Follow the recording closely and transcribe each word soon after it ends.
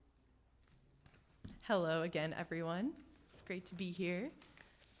Hello again, everyone. It's great to be here.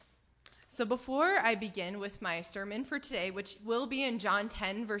 So before I begin with my sermon for today, which will be in John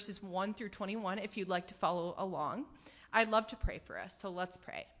 10, verses 1 through 21, if you'd like to follow along, I'd love to pray for us. So let's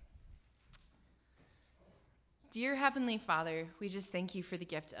pray. Dear Heavenly Father, we just thank you for the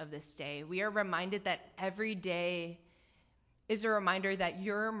gift of this day. We are reminded that every day is a reminder that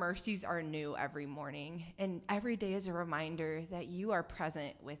your mercies are new every morning. And every day is a reminder that you are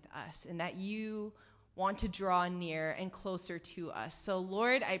present with us and that you want to draw near and closer to us. So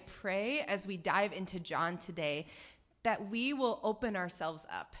Lord, I pray as we dive into John today that we will open ourselves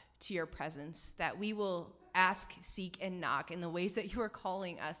up to your presence, that we will ask, seek, and knock in the ways that you are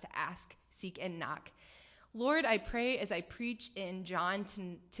calling us to ask, seek, and knock. Lord, I pray as I preach in John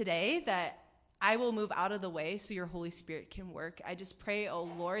today that I will move out of the way so your Holy Spirit can work. I just pray, oh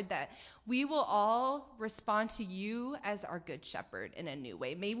Lord, that we will all respond to you as our good shepherd in a new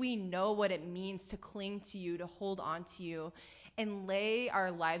way. May we know what it means to cling to you, to hold on to you, and lay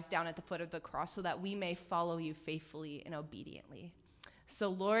our lives down at the foot of the cross so that we may follow you faithfully and obediently. So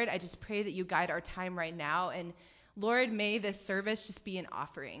Lord, I just pray that you guide our time right now. And Lord, may this service just be an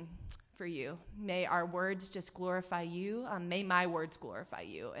offering for you. May our words just glorify you. May my words glorify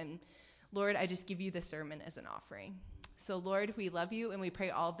you. And Lord, I just give you the sermon as an offering. So Lord, we love you and we pray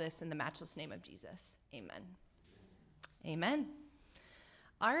all of this in the matchless name of Jesus. Amen. Amen.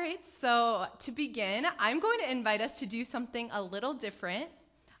 All right, so to begin, I'm going to invite us to do something a little different.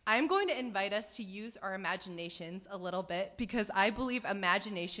 I'm going to invite us to use our imaginations a little bit because I believe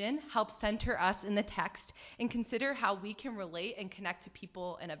imagination helps center us in the text and consider how we can relate and connect to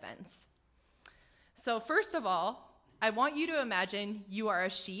people and events. So first of all, I want you to imagine you are a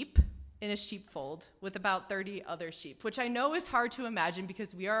sheep in a sheepfold with about 30 other sheep, which I know is hard to imagine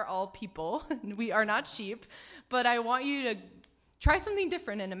because we are all people. We are not sheep, but I want you to try something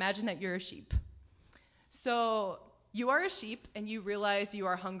different and imagine that you're a sheep. So you are a sheep and you realize you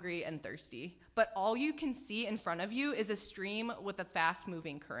are hungry and thirsty, but all you can see in front of you is a stream with a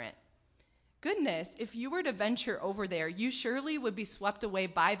fast-moving current. Goodness, if you were to venture over there, you surely would be swept away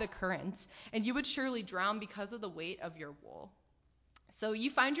by the current, and you would surely drown because of the weight of your wool. So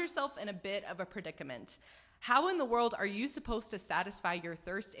you find yourself in a bit of a predicament. How in the world are you supposed to satisfy your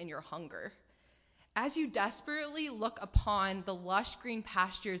thirst and your hunger? As you desperately look upon the lush green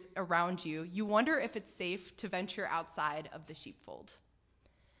pastures around you, you wonder if it's safe to venture outside of the sheepfold.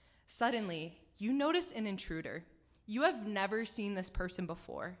 Suddenly, you notice an intruder. You have never seen this person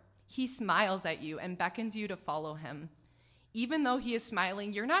before. He smiles at you and beckons you to follow him. Even though he is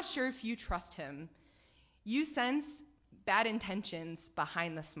smiling, you're not sure if you trust him. You sense bad intentions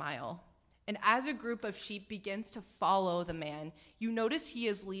behind the smile. And as a group of sheep begins to follow the man, you notice he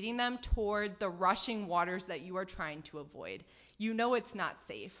is leading them toward the rushing waters that you are trying to avoid. You know it's not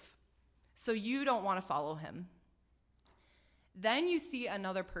safe, so you don't want to follow him. Then you see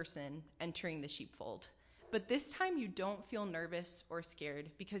another person entering the sheepfold, but this time you don't feel nervous or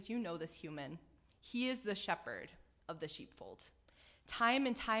scared because you know this human. He is the shepherd of the sheepfold. Time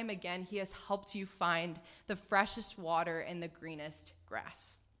and time again, he has helped you find the freshest water and the greenest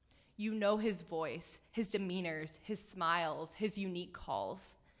grass. You know his voice, his demeanors, his smiles, his unique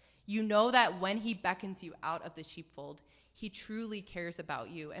calls. You know that when he beckons you out of the sheepfold, he truly cares about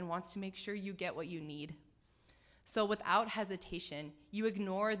you and wants to make sure you get what you need. So without hesitation, you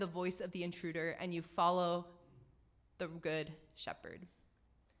ignore the voice of the intruder and you follow the good shepherd.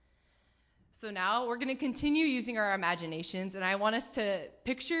 So now we're going to continue using our imaginations, and I want us to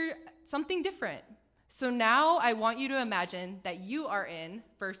picture something different. So now I want you to imagine that you are in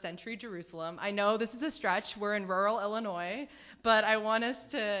first century Jerusalem. I know this is a stretch. We're in rural Illinois, but I want us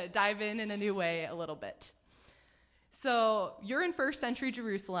to dive in a new way a little bit. So you're in first century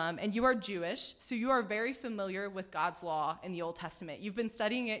Jerusalem, and you are Jewish, so you are very familiar with God's law in the Old Testament. You've been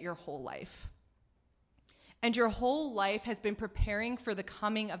studying it your whole life. And your whole life has been preparing for the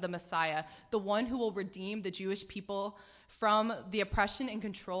coming of the Messiah, the one who will redeem the Jewish people from the oppression and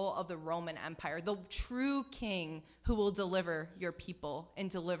control of the Roman Empire, the true king who will deliver your people and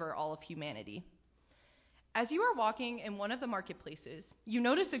deliver all of humanity. As you are walking in one of the marketplaces, you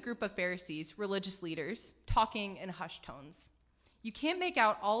notice a group of Pharisees, religious leaders, talking in hushed tones. You can't make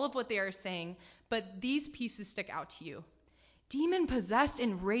out all of what they are saying, but these pieces stick out to you. Demon-possessed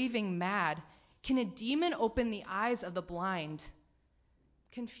and raving mad. Can a demon open the eyes of the blind?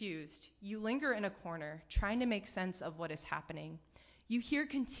 Confused, you linger in a corner, trying to make sense of what is happening. You hear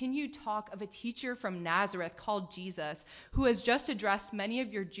continued talk of a teacher from Nazareth called Jesus, who has just addressed many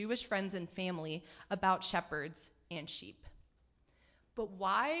of your Jewish friends and family about shepherds and sheep. But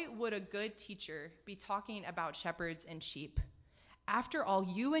why would a good teacher be talking about shepherds and sheep? After all,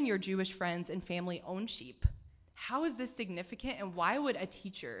 you and your Jewish friends and family own sheep. How is this significant, and why would a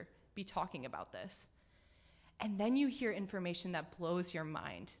teacher be talking about this? And then you hear information that blows your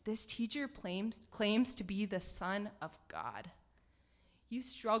mind. This teacher claims to be the Son of God. You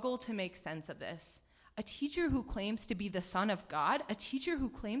struggle to make sense of this. A teacher who claims to be the Son of God, a teacher who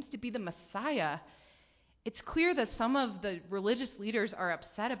claims to be the Messiah. It's clear that some of the religious leaders are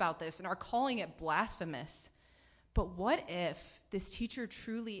upset about this and are calling it blasphemous. But what if this teacher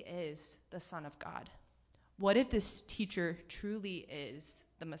truly is the Son of God? What if this teacher truly is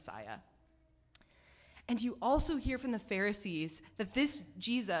the Messiah? And you also hear from the Pharisees that this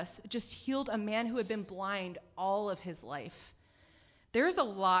Jesus just healed a man who had been blind all of his life. There's a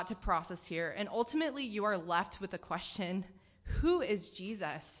lot to process here, and ultimately you are left with the question, who is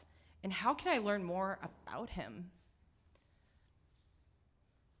Jesus, and how can I learn more about him?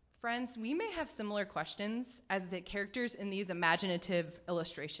 Friends, we may have similar questions as the characters in these imaginative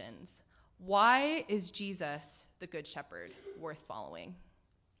illustrations. Why is Jesus, the Good Shepherd, worth following?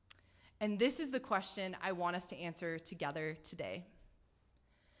 And this is the question I want us to answer together today.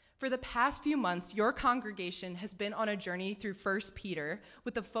 For the past few months, your congregation has been on a journey through 1 Peter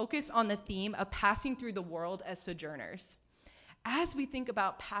with a focus on the theme of passing through the world as sojourners. As we think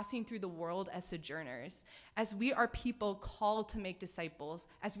about passing through the world as sojourners, as we are people called to make disciples,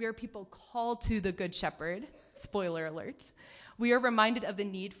 as we are people called to the Good Shepherd, spoiler alert, we are reminded of the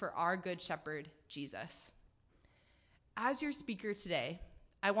need for our Good Shepherd, Jesus. As your speaker today,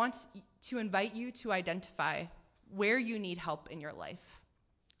 I want to invite you to identify where you need help in your life.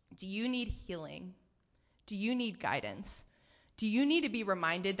 Do you need healing? Do you need guidance? Do you need to be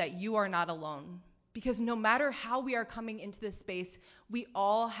reminded that you are not alone? Because no matter how we are coming into this space, we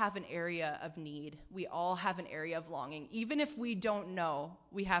all have an area of need. We all have an area of longing. Even if we don't know,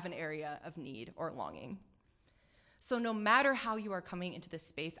 we have an area of need or longing. So no matter how you are coming into this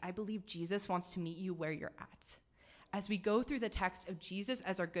space, I believe Jesus wants to meet you where you're at. As we go through the text of Jesus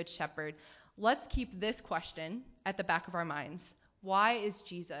as our Good Shepherd, let's keep this question at the back of our minds. Why is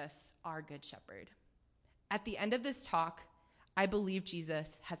Jesus our Good Shepherd? At the end of this talk, I believe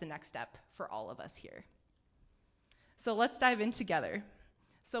Jesus has a next step for all of us here. So let's dive in together.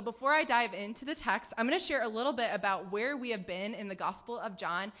 So before I dive into the text, I'm going to share a little bit about where we have been in the Gospel of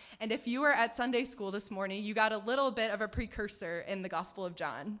John. And if you were at Sunday school this morning, you got a little bit of a precursor in the Gospel of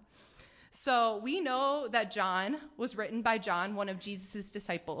John. So we know that John was written by John, one of Jesus'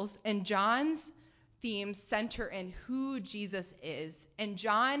 disciples, and John's themes center in who Jesus is. And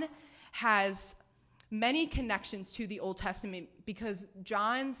John has many connections to the Old Testament because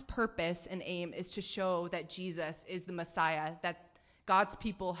John's purpose and aim is to show that Jesus is the Messiah that God's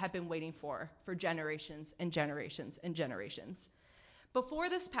people have been waiting for generations and generations and generations. Before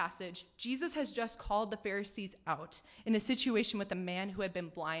this passage, Jesus has just called the Pharisees out in a situation with a man who had been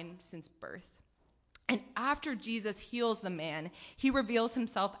blind since birth. And after Jesus heals the man, he reveals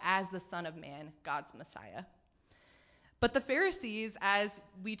himself as the Son of Man, God's Messiah. But the Pharisees, as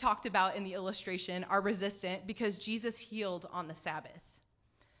we talked about in the illustration, are resistant because Jesus healed on the Sabbath.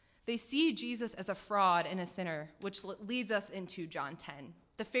 They see Jesus as a fraud and a sinner, which leads us into John 10.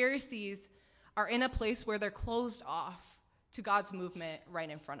 The Pharisees are in a place where they're closed off to God's movement right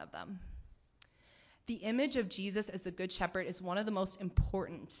in front of them. The image of Jesus as the Good Shepherd is one of the most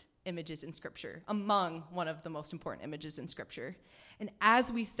important images in Scripture, among one of the most important images in Scripture. And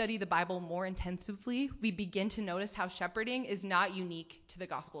as we study the Bible more intensively, we begin to notice how shepherding is not unique to the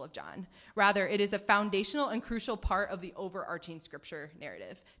Gospel of John. Rather, it is a foundational and crucial part of the overarching Scripture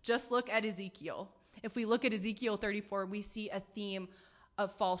narrative. Just look at Ezekiel. If we look at Ezekiel 34, we see a theme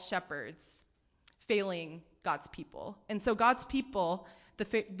of false shepherds failing God's people. And so God's people,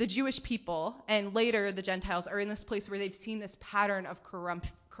 the Jewish people, and later the Gentiles, are in this place where they've seen this pattern of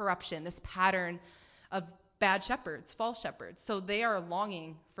corruption, this pattern of bad shepherds, false shepherds. So they are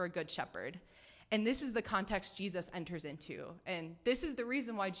longing for a good shepherd. And this is the context Jesus enters into. And this is the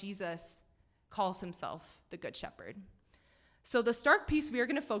reason why Jesus calls himself the Good Shepherd. So the stark piece we are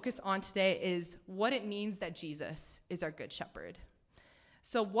going to focus on today is what it means that Jesus is our Good Shepherd.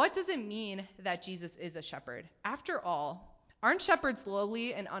 So what does it mean that Jesus is a shepherd? After all, aren't shepherds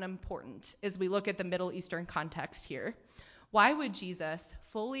lowly and unimportant as we look at the Middle Eastern context here? Why would Jesus,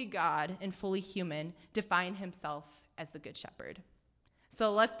 fully God and fully human, define himself as the Good Shepherd?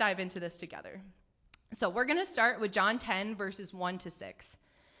 So let's dive into this together. So we're going to start with John 10, verses 1 to 6.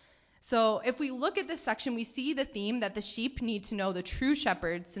 So if we look at this section, we see the theme that the sheep need to know the true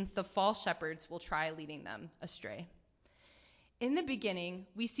shepherd, since the false shepherds will try leading them astray. In the beginning,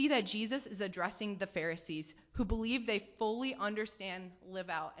 we see that Jesus is addressing the Pharisees who believe they fully understand,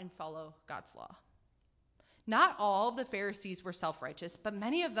 live out, and follow God's law. Not all of the Pharisees were self-righteous, but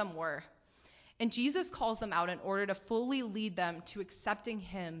many of them were. And Jesus calls them out in order to fully lead them to accepting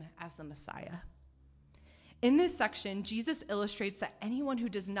him as the Messiah. In this section, Jesus illustrates that anyone who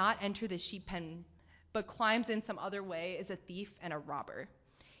does not enter the sheep pen but climbs in some other way is a thief and a robber.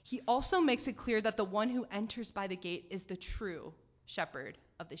 He also makes it clear that the one who enters by the gate is the true shepherd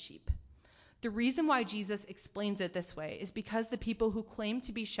of the sheep. The reason why Jesus explains it this way is because the people who claim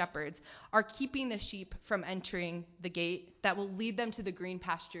to be shepherds are keeping the sheep from entering the gate that will lead them to the green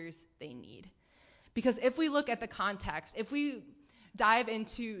pastures they need. Because if we look at the context, if we dive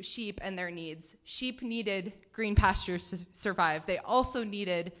into sheep and their needs, sheep needed green pastures to survive. They also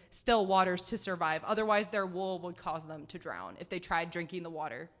needed still waters to survive. Otherwise, their wool would cause them to drown if they tried drinking the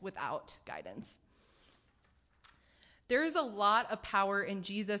water without guidance. There is a lot of power in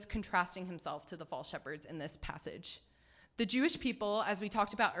Jesus contrasting himself to the false shepherds in this passage. The Jewish people, as we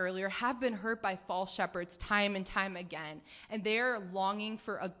talked about earlier, have been hurt by false shepherds time and time again, and they are longing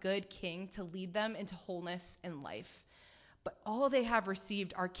for a good king to lead them into wholeness and life. But all they have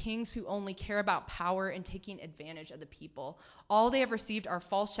received are kings who only care about power and taking advantage of the people. All they have received are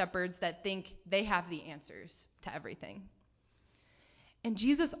false shepherds that think they have the answers to everything. And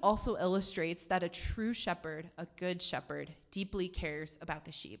Jesus also illustrates that a true shepherd, a good shepherd, deeply cares about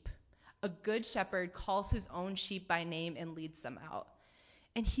the sheep. A good shepherd calls his own sheep by name and leads them out.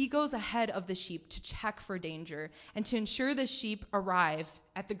 And he goes ahead of the sheep to check for danger and to ensure the sheep arrive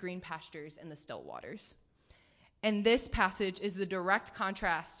at the green pastures and the still waters. And this passage is the direct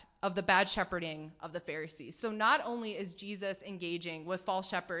contrast of the bad shepherding of the Pharisees. So not only is Jesus engaging with false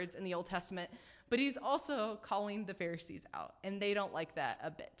shepherds in the Old Testament, but he's also calling the Pharisees out, and they don't like that a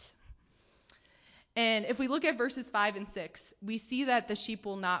bit. And if we look at verses 5 and 6, we see that the sheep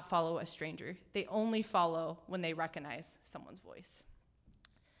will not follow a stranger. They only follow when they recognize someone's voice.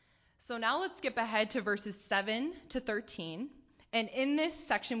 So now let's skip ahead to verses 7 to 13. And in this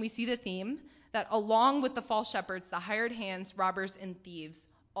section, we see the theme that along with the false shepherds, the hired hands, robbers, and thieves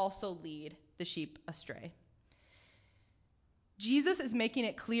also lead the sheep astray. Jesus is making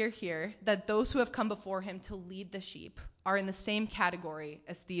it clear here that those who have come before him to lead the sheep are in the same category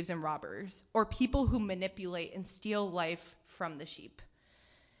as thieves and robbers, or people who manipulate and steal life from the sheep.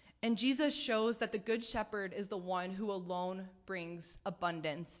 And Jesus shows that the good shepherd is the one who alone brings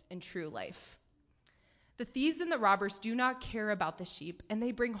abundance and true life. The thieves and the robbers do not care about the sheep, and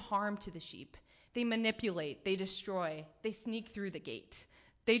they bring harm to the sheep. They manipulate, they destroy, they sneak through the gate.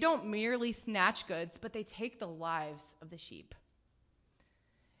 They don't merely snatch goods, but they take the lives of the sheep.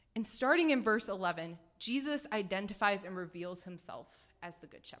 And starting in verse 11, Jesus identifies and reveals himself as the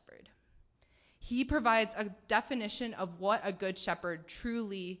good shepherd. He provides a definition of what a good shepherd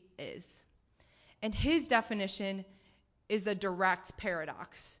truly is. And his definition is a direct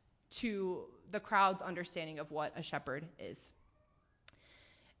paradox to the crowd's understanding of what a shepherd is.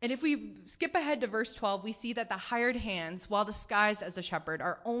 And if we skip ahead to verse 12, we see that the hired hands, while disguised as a shepherd,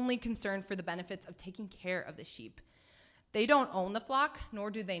 are only concerned for the benefits of taking care of the sheep. They don't own the flock,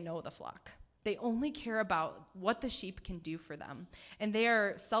 nor do they know the flock. They only care about what the sheep can do for them, and they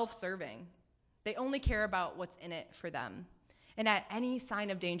are self-serving. They only care about what's in it for them. And at any sign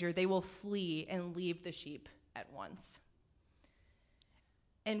of danger, they will flee and leave the sheep at once.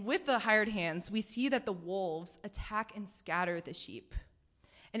 And with the hired hands, we see that the wolves attack and scatter the sheep.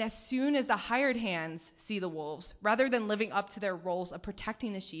 And as soon as the hired hands see the wolves, rather than living up to their roles of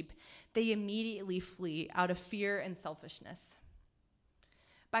protecting the sheep, they immediately flee out of fear and selfishness.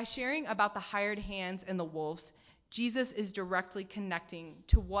 By sharing about the hired hands and the wolves, Jesus is directly connecting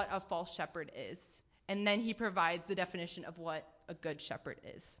to what a false shepherd is. And then he provides the definition of what a good shepherd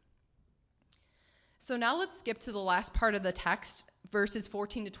is. So now let's skip to the last part of the text, verses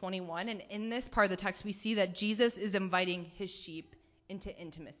 14 to 21. And in this part of the text, we see that Jesus is inviting his sheep into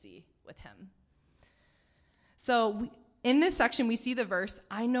intimacy with him. So in this section, we see the verse,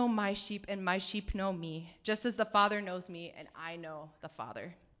 I know my sheep and my sheep know me, just as the Father knows me and I know the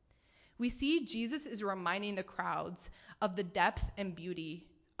Father. We see Jesus is reminding the crowds of the depth and beauty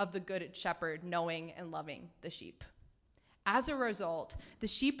of the good shepherd knowing and loving the sheep. As a result, the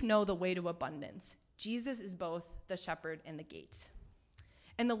sheep know the way to abundance. Jesus is both the shepherd and the gate.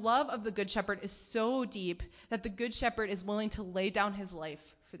 And the love of the good shepherd is so deep that the good shepherd is willing to lay down his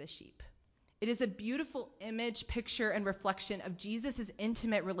life for the sheep. It is a beautiful image, picture, and reflection of Jesus'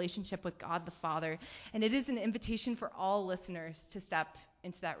 intimate relationship with God the Father, and it is an invitation for all listeners to step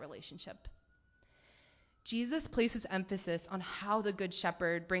into that relationship. Jesus places emphasis on how the good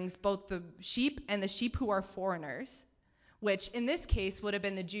shepherd brings both the sheep and the sheep who are foreigners, which in this case would have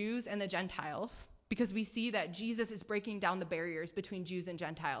been the Jews and the Gentiles, because we see that Jesus is breaking down the barriers between Jews and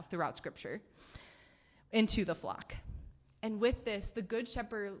Gentiles throughout Scripture. into the flock. And with this, the good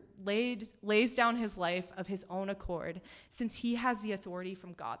shepherd lays down his life of his own accord, since he has the authority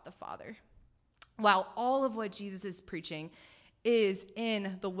from God the Father. While all of what Jesus is preaching is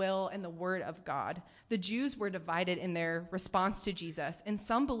in the will and the word of God, the Jews were divided in their response to Jesus, and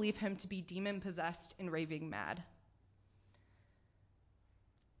some believe him to be demon-possessed and raving mad.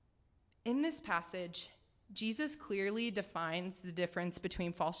 In this passage, Jesus clearly defines the difference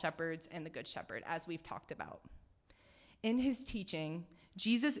between false shepherds and the good shepherd, as we've talked about. In his teaching,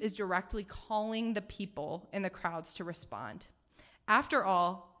 Jesus is directly calling the people in the crowds to respond. After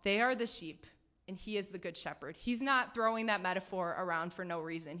all, they are the sheep, and he is the good shepherd. He's not throwing that metaphor around for no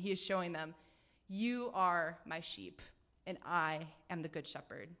reason. He is showing them, you are my sheep, and I am the good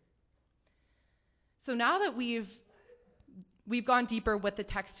shepherd. So now that we've gone deeper with the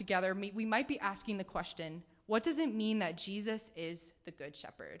text together, we might be asking the question, what does it mean that Jesus is the good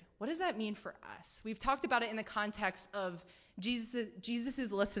shepherd? What does that mean for us? We've talked about it in the context of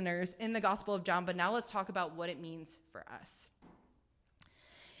Jesus's listeners in the Gospel of John, but now let's talk about what it means for us.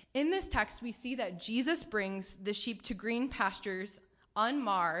 In this text, we see that Jesus brings the sheep to green pastures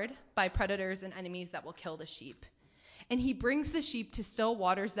unmarred by predators and enemies that will kill the sheep. And he brings the sheep to still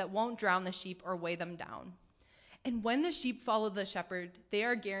waters that won't drown the sheep or weigh them down. And when the sheep follow the shepherd, they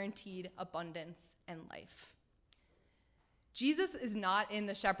are guaranteed abundance and life. Jesus is not in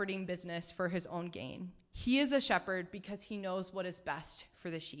the shepherding business for his own gain. He is a shepherd because he knows what is best for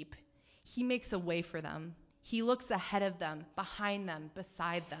the sheep. He makes a way for them. He looks ahead of them, behind them,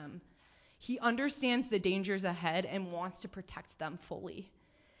 beside them. He understands the dangers ahead and wants to protect them fully.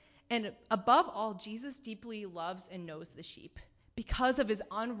 And above all, Jesus deeply loves and knows the sheep. Because of his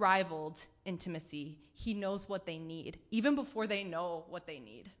unrivaled intimacy, he knows what they need, even before they know what they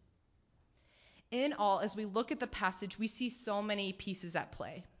need. In all, as we look at the passage, we see so many pieces at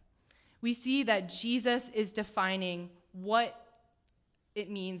play. We see that Jesus is defining what it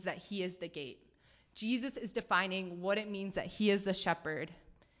means that he is the gate. Jesus is defining what it means that he is the shepherd.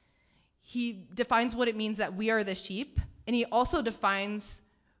 He defines what it means that we are the sheep, and he also defines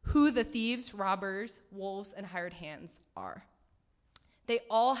who the thieves, robbers, wolves, and hired hands are. They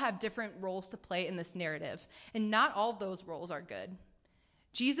all have different roles to play in this narrative, and not all of those roles are good.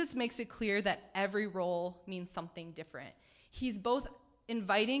 Jesus makes it clear that every role means something different. He's both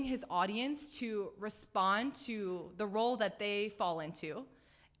inviting his audience to respond to the role that they fall into,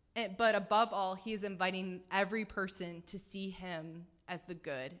 but above all, he is inviting every person to see him as the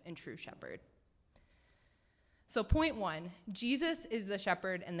good and true shepherd. So point one, Jesus is the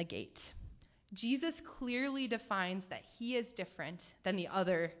shepherd and the gate. Jesus clearly defines that he is different than the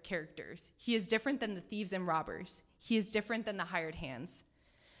other characters. He is different than the thieves and robbers. He is different than the hired hands.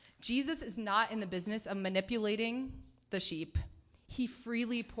 Jesus is not in the business of manipulating the sheep. He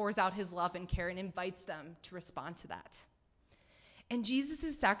freely pours out his love and care and invites them to respond to that. And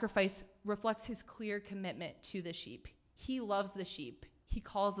Jesus' sacrifice reflects his clear commitment to the sheep. He loves the sheep. He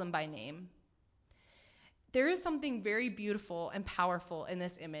calls them by name. There is something very beautiful and powerful in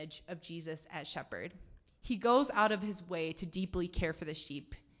this image of Jesus as shepherd. He goes out of his way to deeply care for the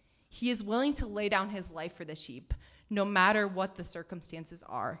sheep. He is willing to lay down his life for the sheep, no matter what the circumstances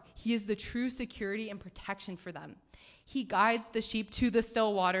are. He is the true security and protection for them. He guides the sheep to the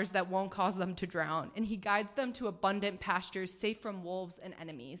still waters that won't cause them to drown, and he guides them to abundant pastures safe from wolves and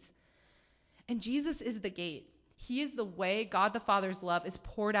enemies. And Jesus is the gate. He is the way God the Father's love is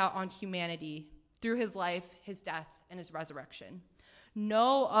poured out on humanity through his life, his death, and his resurrection.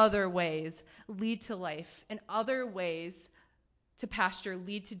 No other ways lead to life, and other ways to pasture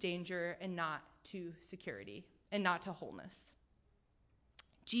lead to danger and not to security and not to wholeness.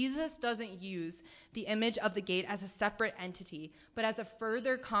 Jesus doesn't use the image of the gate as a separate entity, but as a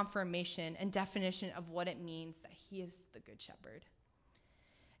further confirmation and definition of what it means that he is the good shepherd.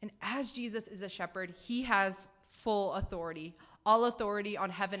 And as Jesus is a shepherd, he has full authority. All authority on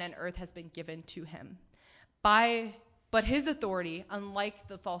heaven and earth has been given to him. But his authority, unlike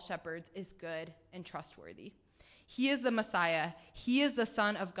the false shepherds, is good and trustworthy. He is the Messiah. He is the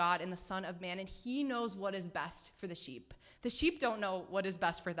Son of God and the Son of Man, and he knows what is best for the sheep. The sheep don't know what is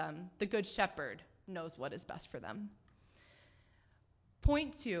best for them. The good shepherd knows what is best for them.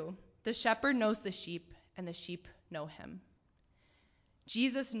 Point two, the shepherd knows the sheep, and the sheep know him.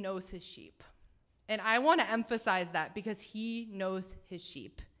 Jesus knows his sheep. And I want to emphasize that because he knows his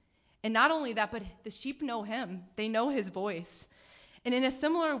sheep. And not only that, but the sheep know him. They know his voice. And in a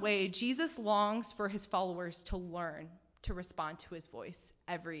similar way, Jesus longs for his followers to learn to respond to his voice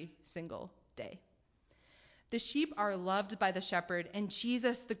every single day. The sheep are loved by the shepherd, and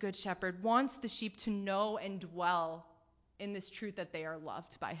Jesus, the good shepherd, wants the sheep to know and dwell in this truth that they are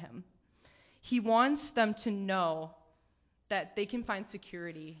loved by him. He wants them to know that they can find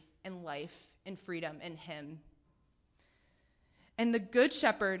security and life and freedom in him. And the good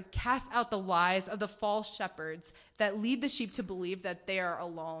shepherd casts out the lies of the false shepherds that lead the sheep to believe that they are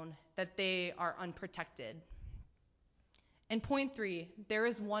alone, that they are unprotected. And point 3, there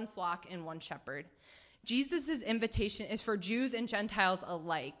is one flock and one shepherd. Jesus' invitation is for Jews and Gentiles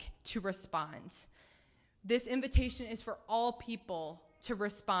alike to respond. This invitation is for all people to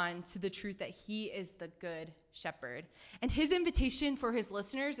respond to the truth that he is the good shepherd. And his invitation for his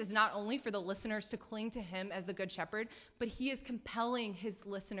listeners is not only for the listeners to cling to him as the good shepherd, but he is compelling his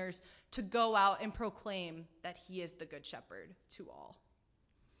listeners to go out and proclaim that he is the good shepherd to all.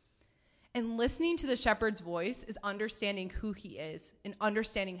 And listening to the shepherd's voice is understanding who he is and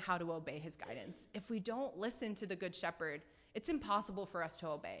understanding how to obey his guidance. If we don't listen to the good shepherd, it's impossible for us to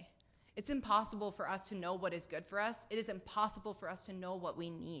obey. It's impossible for us to know what is good for us. It is impossible for us to know what we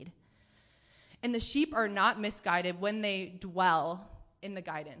need. And the sheep are not misguided when they dwell in the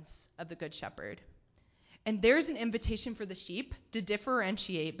guidance of the good shepherd. And there's an invitation for the sheep to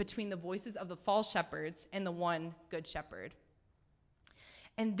differentiate between the voices of the false shepherds and the one good shepherd.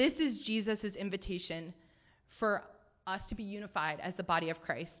 And this is Jesus' invitation for us to be unified as the body of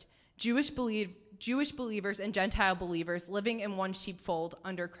Christ. Jewish believers and Gentile believers living in one sheepfold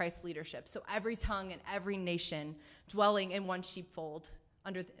under Christ's leadership. So every tongue and every nation dwelling in one sheepfold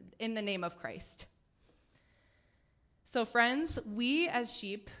in the name of Christ. So friends, we as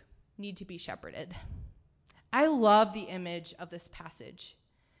sheep need to be shepherded. I love the image of this passage.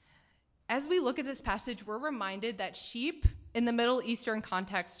 As we look at this passage, we're reminded that sheep in the Middle Eastern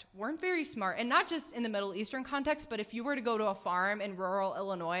context weren't very smart. And not just in the Middle Eastern context, but if you were to go to a farm in rural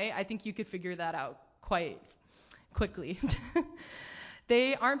Illinois, I think you could figure that out quite quickly.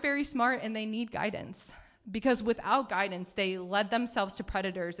 They aren't very smart and they need guidance. Because without guidance, they led themselves to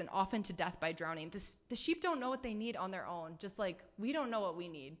predators and often to death by drowning. The sheep don't know what they need on their own, just like we don't know what we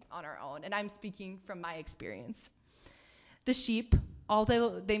need on our own. And I'm speaking from my experience. The sheep,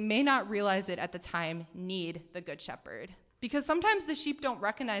 although they may not realize it at the time, need the good shepherd. Because sometimes the sheep don't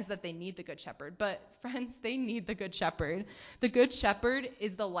recognize that they need the good shepherd. But friends, they need the good shepherd. The good shepherd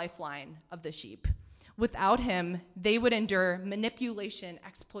is the lifeline of the sheep. Without him, they would endure manipulation,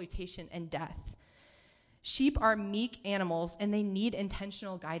 exploitation, and death. Sheep are meek animals, and they need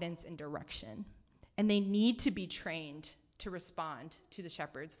intentional guidance and direction. And they need to be trained to respond to the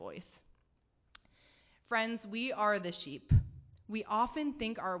shepherd's voice. Friends, we are the sheep. We often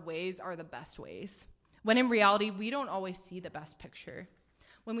think our ways are the best ways, when in reality, we don't always see the best picture.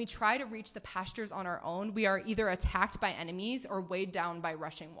 When we try to reach the pastures on our own, we are either attacked by enemies or weighed down by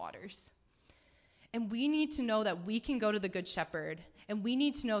rushing waters. And we need to know that we can go to the good shepherd, and we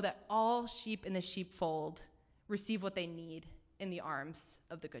need to know that all sheep in the sheepfold receive what they need in the arms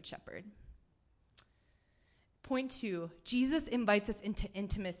of the good shepherd. Point 2, Jesus invites us into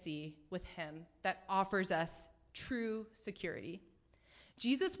intimacy with him that offers us true security.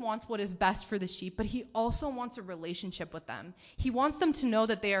 Jesus wants what is best for the sheep, but he also wants a relationship with them. He wants them to know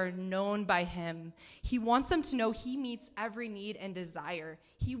that they are known by him. He wants them to know he meets every need and desire.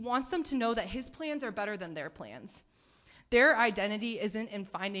 He wants them to know that his plans are better than their plans. Their identity isn't in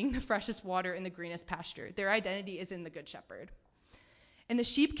finding the freshest water in the greenest pasture. Their identity is in the good shepherd. And the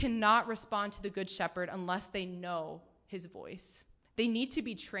sheep cannot respond to the good shepherd unless they know his voice. They need to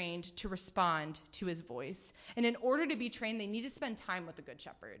be trained to respond to his voice. And in order to be trained, they need to spend time with the good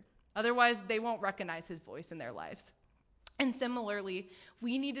shepherd. Otherwise, they won't recognize his voice in their lives. And similarly,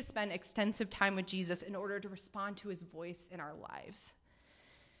 we need to spend extensive time with Jesus in order to respond to his voice in our lives.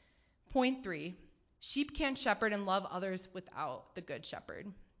 Point 3, sheep can't shepherd and love others without the good shepherd.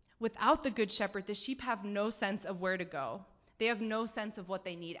 Without the good shepherd, the sheep have no sense of where to go. They have no sense of what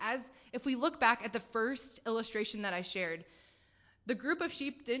they need. As if we look back at the first illustration that I shared, the group of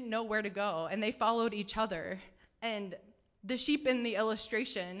sheep didn't know where to go, and they followed each other. And the sheep in the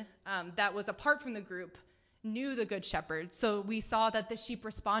illustration that was apart from the group knew the good shepherd. So we saw that the sheep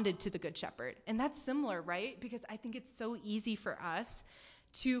responded to the good shepherd. And that's similar, right? Because I think it's so easy for us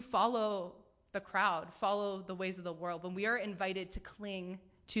to follow the crowd, follow the ways of the world, when we are invited to cling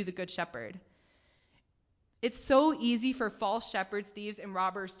to the good shepherd. It's so easy for false shepherds, thieves, and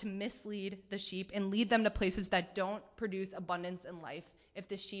robbers to mislead the sheep and lead them to places that don't produce abundance in life if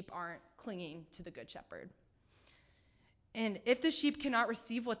the sheep aren't clinging to the good shepherd. And if the sheep cannot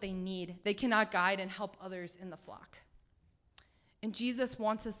receive what they need, they cannot guide and help others in the flock. And Jesus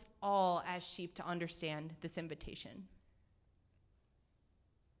wants us all as sheep to understand this invitation.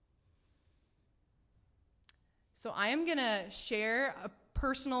 So I am going to share a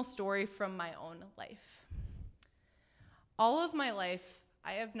personal story from my own life. All of my life,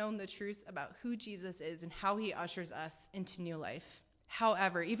 I have known the truth about who Jesus is and how he ushers us into new life.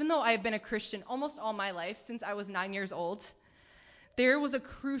 However, even though I have been a Christian almost all my life since I was 9 years old, there was a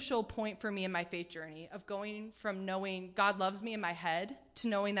crucial point for me in my faith journey of going from knowing God loves me in my head to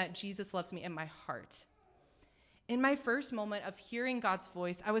knowing that Jesus loves me in my heart. In my first moment of hearing God's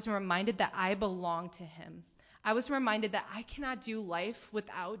voice, I was reminded that I belong to him. I was reminded that I cannot do life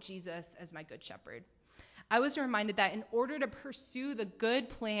without Jesus as my good shepherd. I was reminded that in order to pursue the good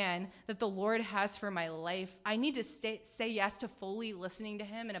plan that the Lord has for my life, I need to say yes to fully listening to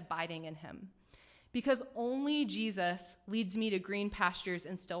him and abiding in him. Because only Jesus leads me to green pastures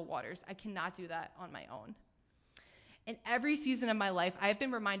and still waters. I cannot do that on my own. In every season of my life, I have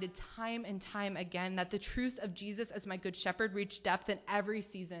been reminded time and time again that the truths of Jesus as my good shepherd reach depth in every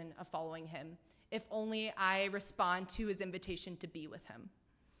season of following him, if only I respond to his invitation to be with him.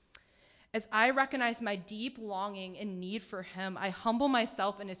 As I recognize my deep longing and need for him, I humble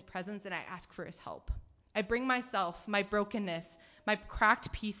myself in his presence and I ask for his help. I bring myself, my brokenness, my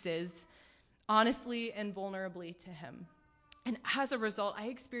cracked pieces, honestly and vulnerably to him. And as a result, I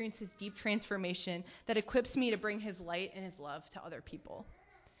experience his deep transformation that equips me to bring his light and his love to other people.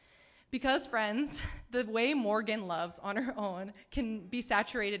 Because, friends, the way Morgan loves on her own can be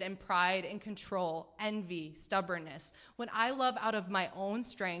saturated in pride and control, envy, stubbornness. When I love out of my own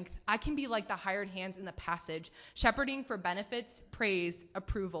strength, I can be like the hired hands in the passage, shepherding for benefits, praise,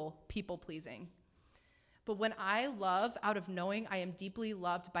 approval, people-pleasing. But when I love out of knowing I am deeply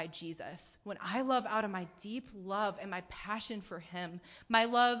loved by Jesus, when I love out of my deep love and my passion for him, my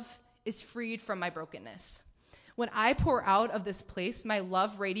love is freed from my brokenness. When I pour out of this place, my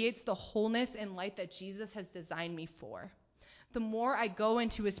love radiates the wholeness and light that Jesus has designed me for. The more I go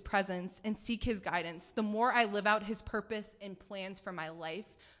into his presence and seek his guidance, the more I live out his purpose and plans for my life,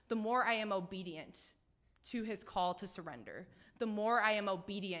 the more I am obedient to his call to surrender, the more I am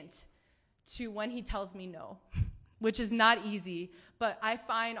obedient to when he tells me no, which is not easy, but I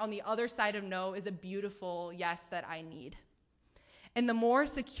find on the other side of no is a beautiful yes that I need. And the more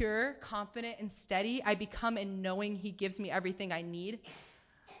secure, confident, and steady I become in knowing he gives me everything I need,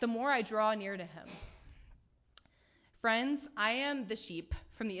 the more I draw near to him. Friends, I am the sheep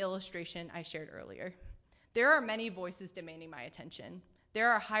from the illustration I shared earlier. There are many voices demanding my attention.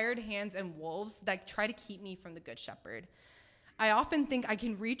 There are hired hands and wolves that try to keep me from the good shepherd. I often think I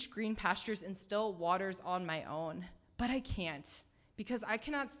can reach green pastures and still waters on my own, but I can't because I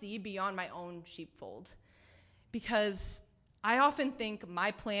cannot see beyond my own sheepfold. Because I often think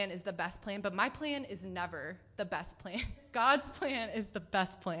my plan is the best plan, but my plan is never the best plan. God's plan is the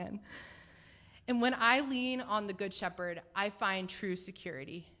best plan. And when I lean on the Good Shepherd, I find true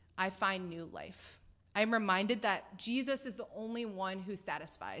security. I find new life. I'm reminded that Jesus is the only one who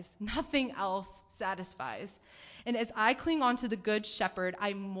satisfies. Nothing else satisfies. And as I cling on to the Good Shepherd,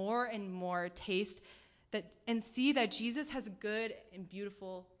 I more and more taste that and see that Jesus has a good and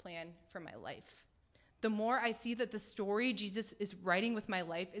beautiful plan for my life. The more I see that the story Jesus is writing with my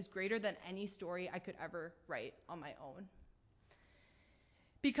life is greater than any story I could ever write on my own.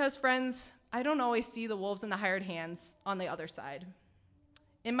 Because, friends, I don't always see the wolves and the hired hands on the other side.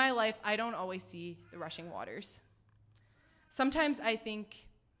 In my life, I don't always see the rushing waters. Sometimes I think,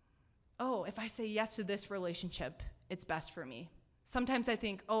 oh, if I say yes to this relationship, it's best for me. Sometimes I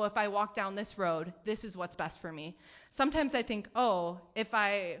think, oh, if I walk down this road, this is what's best for me. Sometimes I think, oh, if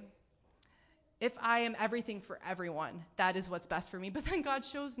I am everything for everyone, that is what's best for me. But then God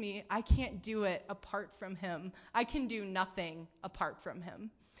shows me I can't do it apart from him. I can do nothing apart from him.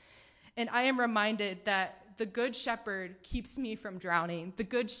 And I am reminded that the Good Shepherd keeps me from drowning. The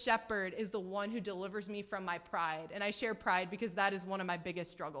Good Shepherd is the one who delivers me from my pride. And I share pride because that is one of my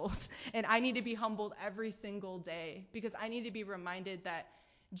biggest struggles. And I need to be humbled every single day because I need to be reminded that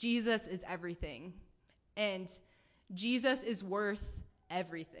Jesus is everything. And Jesus is worth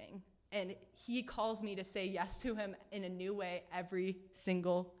everything. And he calls me to say yes to him in a new way every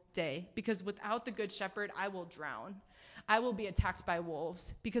single day. Because without the Good Shepherd, I will drown. I will be attacked by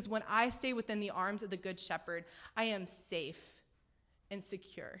wolves. Because when I stay within the arms of the Good Shepherd, I am safe and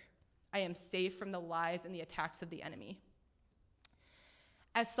secure. I am safe from the lies and the attacks of the enemy.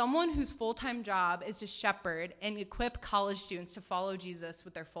 As someone whose full-time job is to shepherd and equip college students to follow Jesus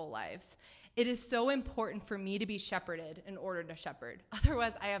with their full lives, it is so important for me to be shepherded in order to shepherd.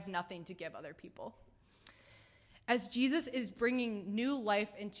 Otherwise, I have nothing to give other people. As Jesus is bringing new life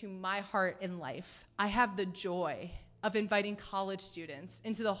into my heart and life, I have the joy of inviting college students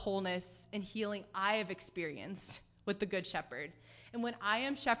into the wholeness and healing I have experienced with the Good Shepherd. And when I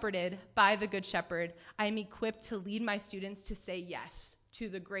am shepherded by the Good Shepherd, I am equipped to lead my students to say yes to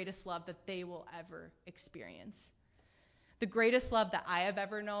the greatest love that they will ever experience. the greatest love that I have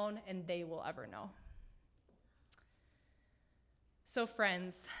ever known and they will ever know. So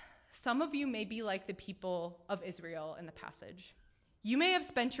friends, some of you may be like the people of Israel in the passage. You may have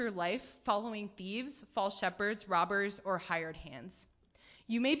spent your life following thieves, false shepherds, robbers, or hired hands.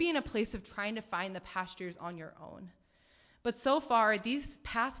 You may be in a place of trying to find the pastures on your own. But so far, these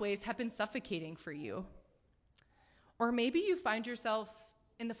pathways have been suffocating for you. Or maybe you find yourself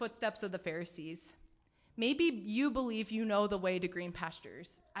in the footsteps of the Pharisees. Maybe you believe you know the way to green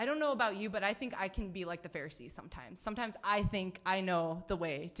pastures. I don't know about you, but I think I can be like the Pharisees sometimes. Sometimes I think I know the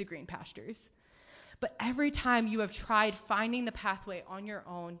way to green pastures. But every time you have tried finding the pathway on your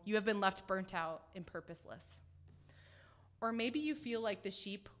own, you have been left burnt out and purposeless. Or maybe you feel like the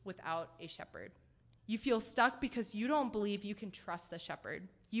sheep without a shepherd. You feel stuck because you don't believe you can trust the shepherd.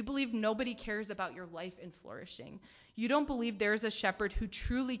 You believe nobody cares about your life and flourishing. You don't believe there is a shepherd who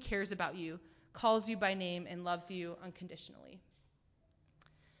truly cares about you, calls you by name, and loves you unconditionally.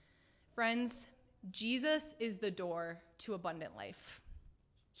 Friends, Jesus is the door to abundant life.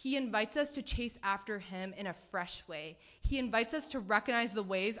 He invites us to chase after him in a fresh way. He invites us to recognize the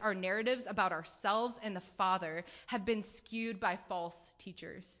ways our narratives about ourselves and the Father have been skewed by false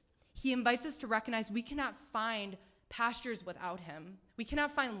teachers. He invites us to recognize we cannot find pastures without him. We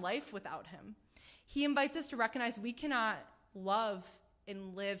cannot find life without him. He invites us to recognize we cannot love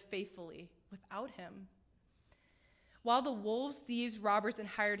and live faithfully without him. While the wolves, thieves, robbers, and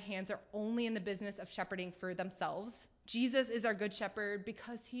hired hands are only in the business of shepherding for themselves, Jesus is our good shepherd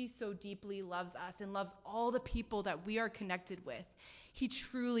because he so deeply loves us and loves all the people that we are connected with. He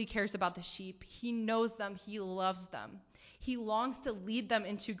truly cares about the sheep. He knows them. He loves them. He longs to lead them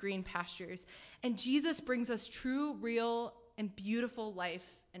into green pastures. And Jesus brings us true, real, and beautiful life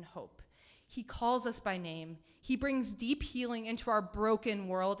and hope. He calls us by name. He brings deep healing into our broken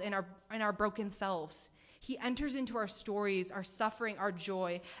world and our broken selves. He enters into our stories, our suffering, our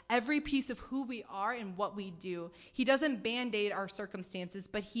joy, every piece of who we are and what we do. He doesn't band-aid our circumstances,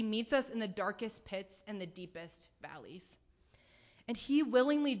 but he meets us in the darkest pits and the deepest valleys. And he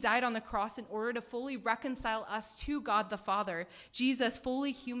willingly died on the cross in order to fully reconcile us to God the Father. Jesus,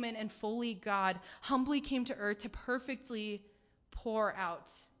 fully human and fully God, humbly came to earth to perfectly pour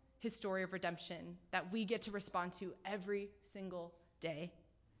out his story of redemption that we get to respond to every single day.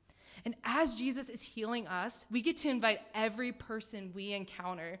 And as Jesus is healing us, we get to invite every person we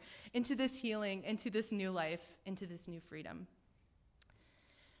encounter into this healing, into this new life, into this new freedom.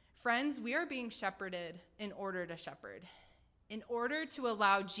 Friends, we are being shepherded in order to shepherd. In order to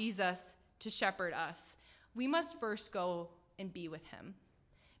allow Jesus to shepherd us, we must first go and be with him.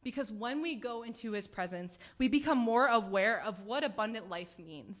 Because when we go into his presence, we become more aware of what abundant life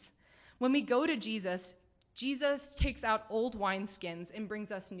means. When we go to Jesus, Jesus takes out old wineskins and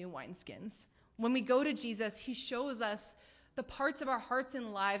brings us new wineskins. When we go to Jesus, he shows us the parts of our hearts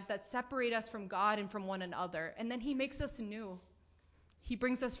and lives that separate us from God and from one another. And then he makes us new. He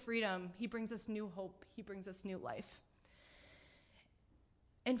brings us freedom. He brings us new hope. He brings us new life.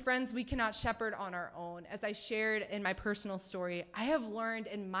 And friends, we cannot shepherd on our own. As I shared in my personal story, I have learned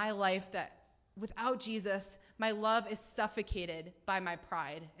in my life that without Jesus, my love is suffocated by my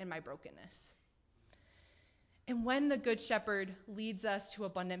pride and my brokenness. And when the Good Shepherd leads us to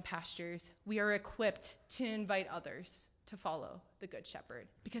abundant pastures, we are equipped to invite others to follow the Good Shepherd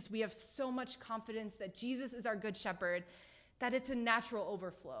because we have so much confidence that Jesus is our Good Shepherd that it's a natural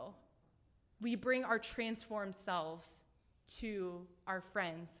overflow. We bring our transformed selves to our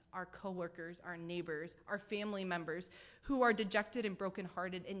friends, our coworkers, our neighbors, our family members who are dejected and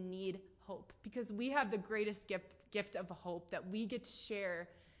brokenhearted and need hope because we have the greatest gift of hope that we get to share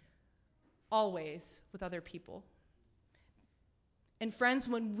always with other people. And friends,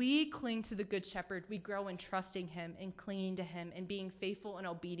 when we cling to the Good Shepherd, we grow in trusting him and clinging to him and being faithful and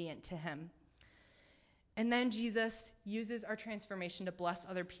obedient to him. And then Jesus uses our transformation to bless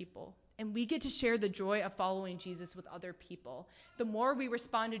other people. And we get to share the joy of following Jesus with other people. The more we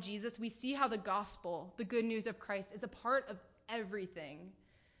respond to Jesus, we see how the gospel, the good news of Christ, is a part of everything.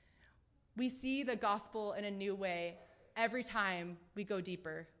 We see the gospel in a new way every time we go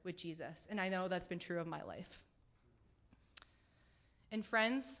deeper with Jesus. And I know that's been true of my life. And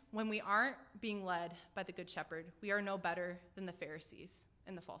friends, when we aren't being led by the Good Shepherd, we are no better than the Pharisees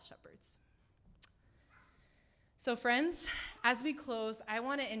and the false shepherds. So friends, as we close, I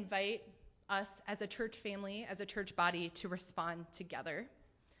want to invite us as a church family, as a church body, to respond together.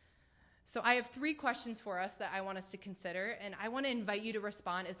 So I have 3 questions for us that I want us to consider, and I want to invite you to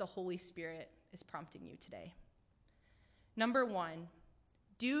respond as the Holy Spirit is prompting you today. Number 1,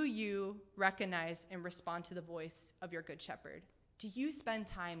 do you recognize and respond to the voice of your Good Shepherd? Do you spend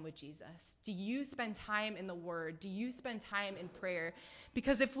time with Jesus? Do you spend time in the Word? Do you spend time in prayer?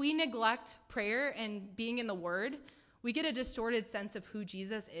 Because if we neglect prayer and being in the Word, we get a distorted sense of who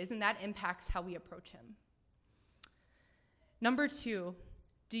Jesus is, and that impacts how we approach him. Number 2,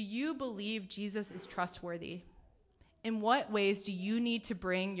 do you believe Jesus is trustworthy? In what ways do you need to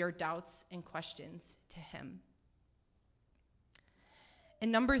bring your doubts and questions to him?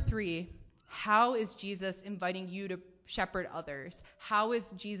 And number 3, how is Jesus inviting you to shepherd others? How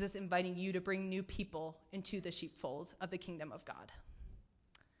is Jesus inviting you to bring new people into the sheepfold of the kingdom of God?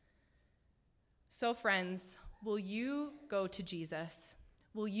 So friends, will you go to Jesus?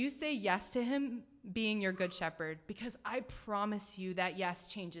 Will you say yes to him being your good shepherd? Because I promise you that yes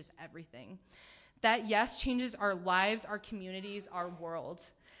changes everything. That yes changes our lives, our communities, our world.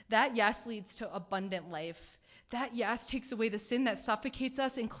 That yes leads to abundant life. That yes takes away the sin that suffocates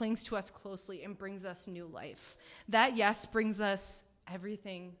us and clings to us closely and brings us new life. That yes brings us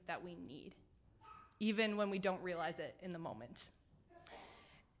everything that we need, even when we don't realize it in the moment.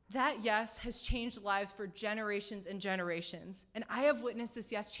 That yes has changed lives for generations and generations. And I have witnessed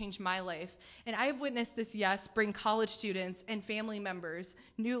this yes change my life. And I have witnessed this yes bring college students and family members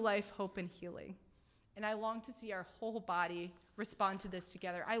new life, hope, and healing. And I long to see our whole body respond to this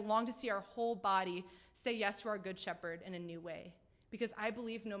together. I long to see our whole body say yes to our good shepherd in a new way. Because I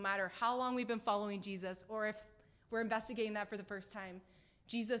believe no matter how long we've been following Jesus, or if we're investigating that for the first time,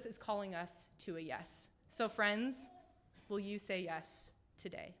 Jesus is calling us to a yes. So friends, will you say yes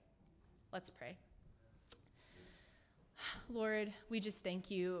today? Let's pray. Lord, we just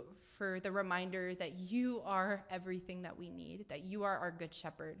thank you for the reminder that you are everything that we need, that you are our good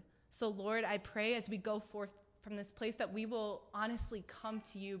shepherd. So Lord, I pray as we go forth from this place that we will honestly come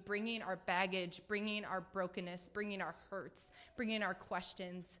to you, bringing our baggage, bringing our brokenness, bringing our hurts, bringing our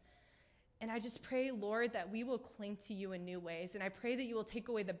questions. And I just pray, Lord, that we will cling to you in new ways. And I pray that you will take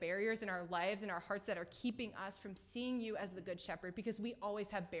away the barriers in our lives and our hearts that are keeping us from seeing you as the good shepherd, because we always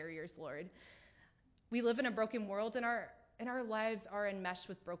have barriers, Lord. We live in a broken world, and our lives are enmeshed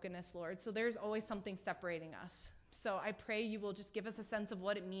with brokenness, Lord. So there's always something separating us. So I pray you will just give us a sense of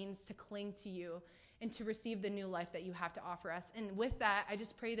what it means to cling to you and to receive the new life that you have to offer us. And with that, I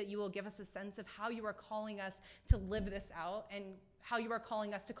just pray that you will give us a sense of how you are calling us to live this out and how you are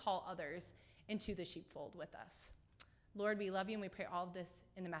calling us to call others into the sheepfold with us. Lord, we love you, and we pray all of this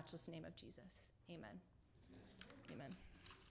in the matchless name of Jesus. Amen. Amen.